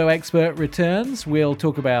our auto expert returns, we'll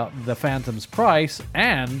talk about the Phantom's price,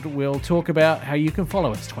 and we'll talk about how you can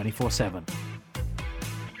follow us 24/7.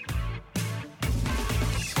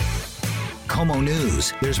 Como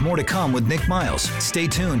News. There's more to come with Nick Miles. Stay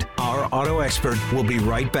tuned. Our auto expert will be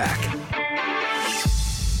right back.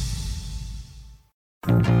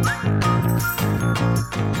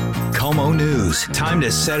 Como News. Time to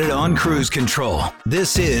set it on cruise control.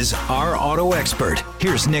 This is Our Auto Expert.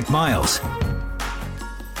 Here's Nick Miles.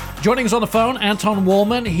 Joining us on the phone, Anton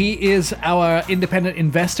Wallman. He is our independent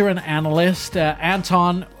investor and analyst.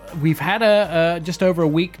 Anton, we've had just over a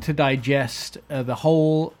week to digest the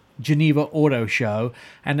whole Geneva Auto Show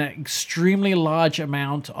and an extremely large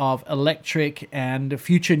amount of electric and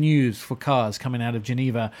future news for cars coming out of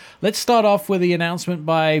Geneva. Let's start off with the announcement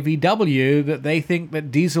by VW that they think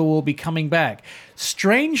that diesel will be coming back.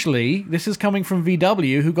 Strangely, this is coming from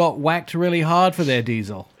VW, who got whacked really hard for their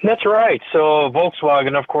diesel. That's right. So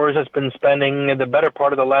Volkswagen, of course, has been spending the better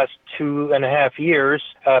part of the last 2.5 years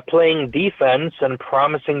playing defense and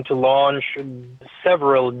promising to launch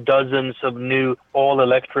several dozens of new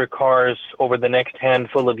all-electric cars over the next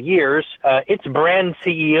handful of years. Its brand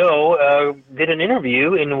CEO did an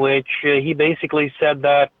interview in which he basically said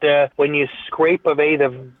that when you scrape away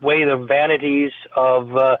the vanities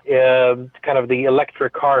of kind of the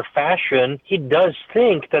electric car fashion, he does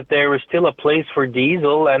think that there is still a place for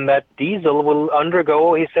diesel, and that diesel will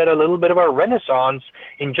undergo, he said, a little bit of a renaissance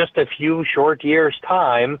in just a few short years'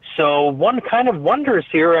 time. So one kind of wonders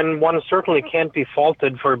here, and one certainly can't be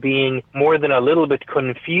faulted for being more than a little bit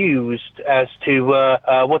confused as to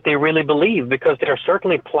what they really believe, because they're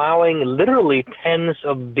certainly plowing literally tens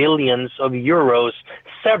of billions of euros,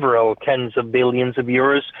 several tens of billions of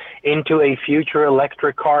euros into a future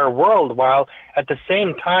electric car world, while at the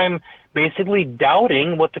same time basically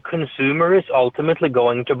doubting what the consumer is ultimately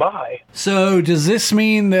going to buy. So does this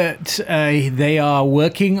mean that they are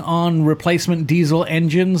working on replacement diesel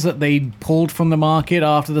engines that they pulled from the market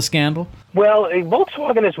after the scandal? Well,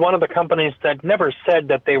 Volkswagen is one of the companies that never said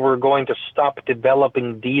that they were going to stop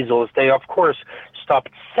developing diesels. They, of course,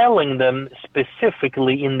 stopped selling them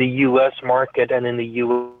specifically in the U.S. market and in the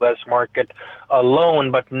U.S. market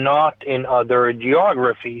alone, but not in other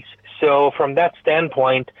geographies. So from that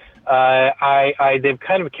standpoint, they've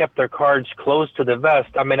kind of kept their cards close to the vest.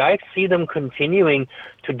 I mean, I see them continuing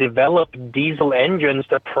to develop diesel engines.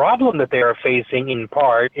 The problem that they are facing in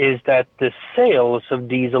part is that the sales of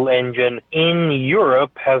diesel engine in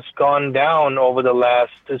Europe has gone down over the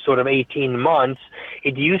last sort of 18 months.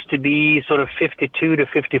 It used to be sort of 52 to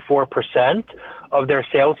 54% of their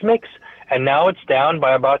sales mix, and now it's down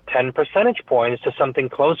by about 10 percentage points to something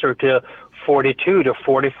closer to 42 to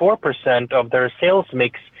 44% of their sales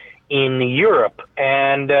mix in Europe.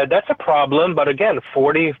 And that's a problem, but again,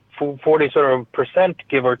 40 sort of percent,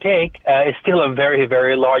 give or take, is still a very,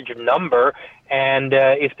 very large number. And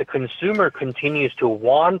if the consumer continues to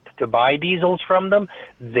want to buy diesels from them,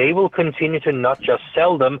 they will continue to not just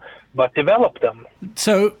sell them, but develop them.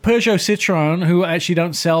 So Peugeot Citroën, who actually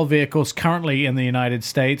don't sell vehicles currently in the United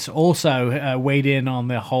States, also weighed in on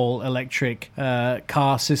the whole electric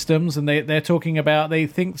car systems. And they're talking about, they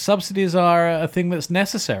think subsidies are a thing that's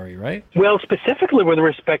necessary, right? Well, specifically with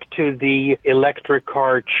respect to the electric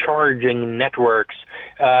car charging networks,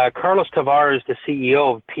 Carlos Tavares, the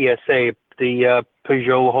CEO of PSA, the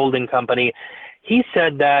Peugeot holding company, he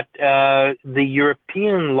said that the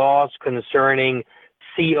European laws concerning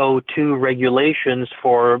CO2 regulations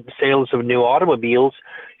for sales of new automobiles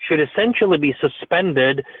should essentially be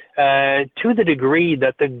suspended to the degree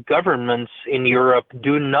that the governments in Europe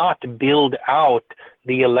do not build out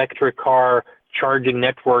the electric car charging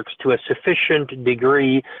networks to a sufficient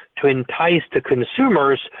degree to entice the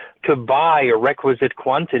consumers to buy requisite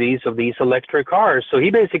quantities of these electric cars. So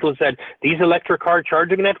he basically said, these electric car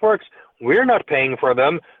charging networks, we're not paying for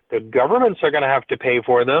them. The governments are going to have to pay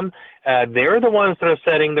for them. They're the ones that are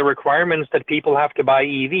setting the requirements that people have to buy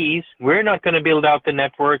EVs. We're not going to build out the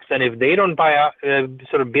networks, and if they don't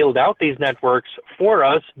build out these networks for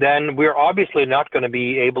us, then we're obviously not going to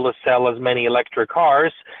be able to sell as many electric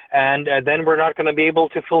cars, and then we're not going to be able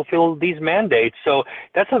to fulfill these mandates. So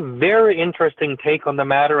that's a very interesting take on the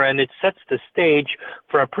matter, and it sets the stage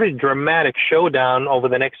for a pretty dramatic showdown over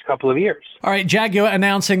the next couple of years. All right, Jaguar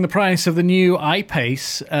announcing the price of the new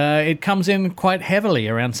I-Pace. It comes in quite heavily,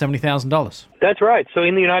 around $70,000. That's right. So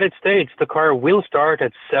in the United States, the car will start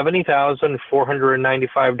at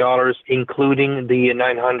 $70,495, including the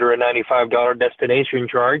 $995 destination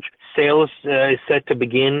charge. Sales is set to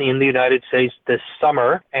begin in the United States this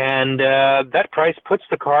summer, and that price puts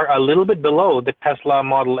the car a little bit below the Tesla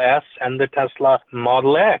Model S and the Tesla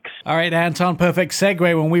Model X. All right, Anton, perfect segue.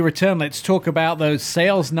 When we return, let's talk about those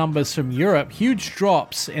sales numbers from Europe. Huge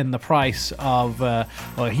drops in the price of,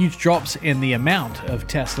 huge drops in the amount of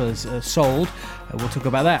Teslas sold. We'll talk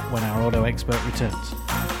about that when our auto expert returns.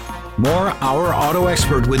 More Our Auto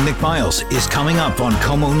Expert with Nick Miles is coming up on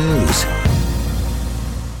KOMO News.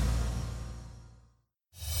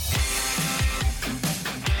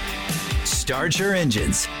 Start your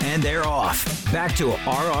engines, and they're off. Back to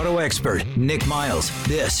our auto expert, Nick Miles.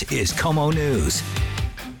 This is KOMO News.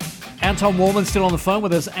 Anton Warman still on the phone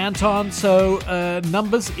with us. Anton, so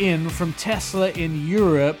numbers in from Tesla in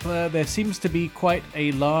Europe. There seems to be quite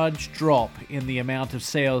a large drop in the amount of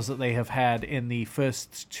sales that they have had in the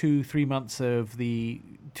first 2-3 months of the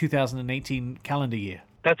 2018 calendar year.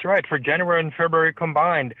 That's right. For January and February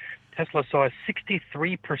combined, Tesla saw a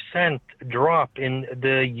 63% drop in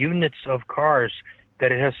the units of cars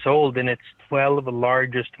that it has sold in its 12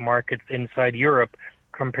 largest markets inside Europe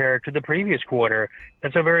compared to the previous quarter.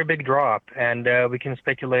 That's a very big drop, and we can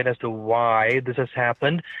speculate as to why this has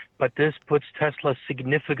happened, but this puts Tesla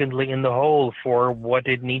significantly in the hole for what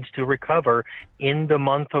it needs to recover in the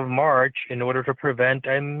month of March in order to prevent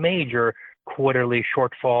a major quarterly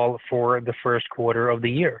shortfall for the first quarter of the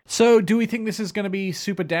year. So do we think this is going to be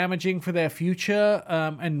super damaging for their future?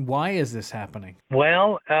 And why is this happening?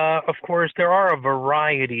 Well, of course, there are a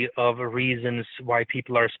variety of reasons why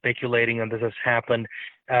people are speculating that this has happened.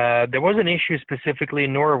 There was an issue specifically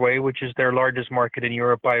in Norway, which is their largest market in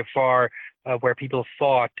Europe by far, where people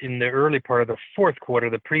thought in the early part of the fourth quarter,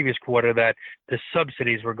 the previous quarter, that the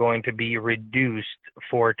subsidies were going to be reduced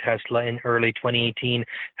for Tesla in early 2018.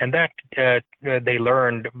 And that they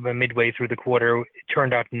learned midway through the quarter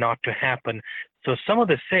turned out not to happen. So some of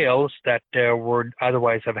the sales that would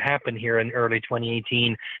otherwise have happened here in early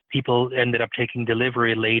 2018, people ended up taking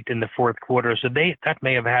delivery late in the fourth quarter. So that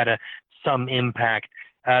may have had some impact.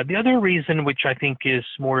 The other reason, which I think is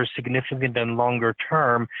more significant and longer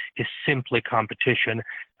term, is simply competition.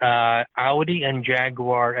 Audi and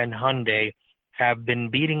Jaguar and Hyundai have been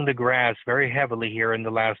beating the grass very heavily here in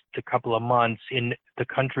the last couple of months in the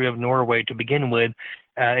country of Norway to begin with,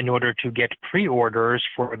 in order to get pre-orders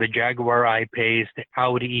for the Jaguar I-Pace, the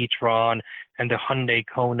Audi e-tron, and the Hyundai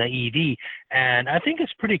Kona EV. And I think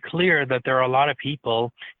it's pretty clear that there are a lot of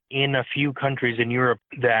people in a few countries in Europe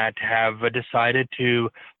that have decided to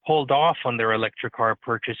hold off on their electric car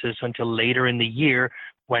purchases until later in the year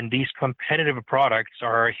when these competitive products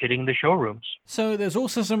are hitting the showrooms. So there's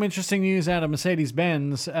also some interesting news out of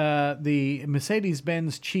Mercedes-Benz. The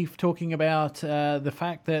Mercedes-Benz chief talking about the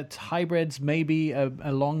fact that hybrids may be a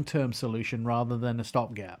long-term solution rather than a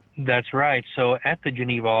stopgap. That's right. So at the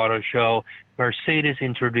Geneva Auto Show, Mercedes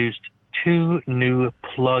introduced 2 new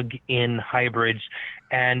plug-in hybrids,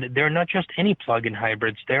 and they're not just any plug-in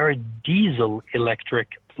hybrids. They are diesel-electric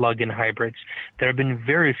plug-in hybrids. There have been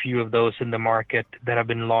very few of those in the market that have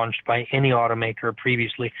been launched by any automaker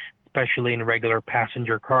previously, especially in regular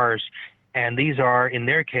passenger cars. And these are, in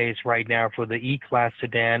their case right now, for the E-Class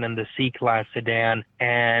sedan and the C-Class sedan.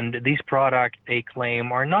 And these products, they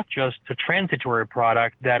claim, are not just a transitory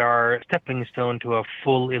product that are a stepping stone to a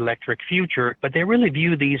full electric future, but they really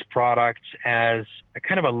view these products as a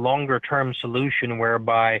kind of a longer-term solution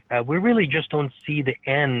whereby we really just don't see the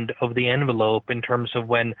end of the envelope in terms of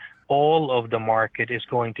when all of the market is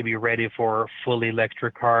going to be ready for fully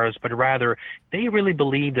electric cars, but rather they really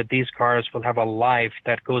believe that these cars will have a life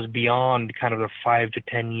that goes beyond kind of the 5 to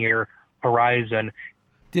 10 year horizon.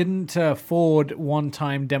 Didn't Ford one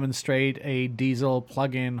time demonstrate a diesel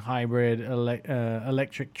plug-in hybrid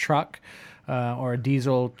electric truck or a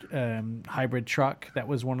diesel hybrid truck. That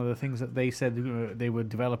was one of the things that they said they were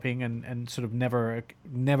developing and sort of never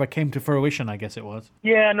came to fruition, I guess it was.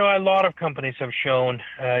 Yeah, no, a lot of companies have shown,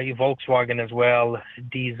 Volkswagen as well,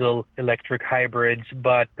 diesel, electric hybrids.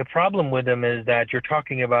 But the problem with them is that you're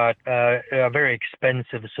talking about a very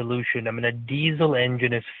expensive solution. I mean, a diesel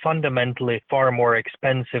engine is fundamentally far more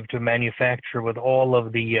expensive to manufacture with all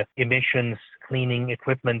of the emissions cleaning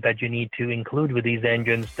equipment that you need to include with these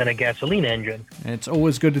engines than a gasoline engine. It's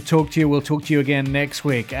always good to talk to you. We'll talk to you again next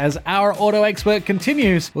week. As Our Auto Expert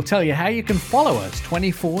continues, we'll tell you how you can follow us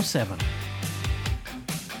 24/7.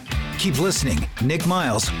 Keep listening. Nick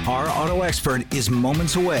Miles, Our Auto Expert, is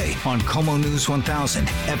moments away on Como News 1000,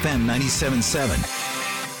 FM 97.7.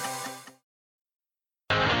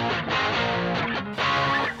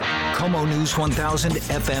 Como News 1000,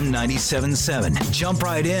 FM 97.7. Jump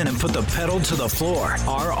right in and put the pedal to the floor.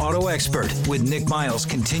 Our Auto Expert with Nick Miles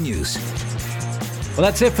continues. Well,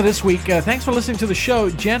 that's it for this week. Thanks for listening to the show.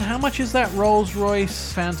 Jen, how much is that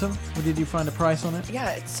Rolls-Royce Phantom? Or did you find a price on it?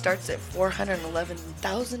 Yeah, it starts at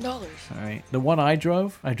 $411,000. All right. The one I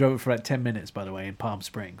drove it for about 10 minutes, by the way, in Palm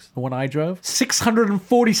Springs. The one I drove,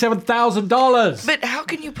 $647,000. But how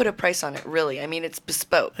can you put a price on it, really? I mean, it's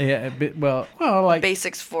bespoke. Yeah, a bit, well, like...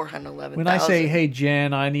 Basics $411,000. When I say, hey,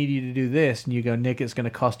 Jen, I need you to do this, and you go, Nick, it's going to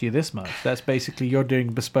cost you this much. That's basically you're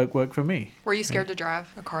doing bespoke work for me. Were you scared to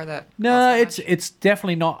drive a car that... No, it's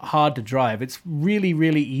definitely not hard to drive. It's really,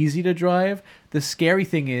 really easy to drive. The scary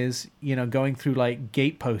thing is, going through like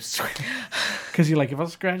gate posts. Because you're like, if I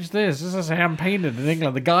scratch this is hand painted in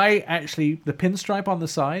England. The guy actually, the pinstripe on the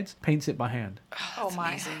sides, paints it by hand. Oh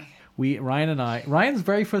my. Amazing. Ryan's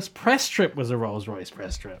very first press trip was a Rolls-Royce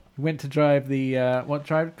press trip. We went to drive the, what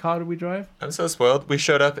car did we drive? I'm so spoiled. We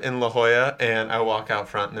showed up in La Jolla, and I walk out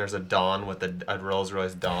front, and there's a Dawn with a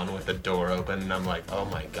Rolls-Royce Dawn with the door open, and I'm like, oh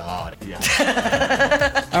my God.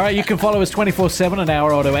 Yeah. All right, you can follow us 24/7 at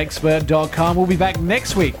OurAutoExpert.com. We'll be back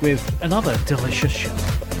next week with another delicious show.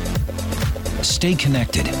 Stay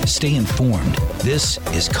connected. Stay informed. This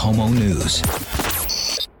is Como News.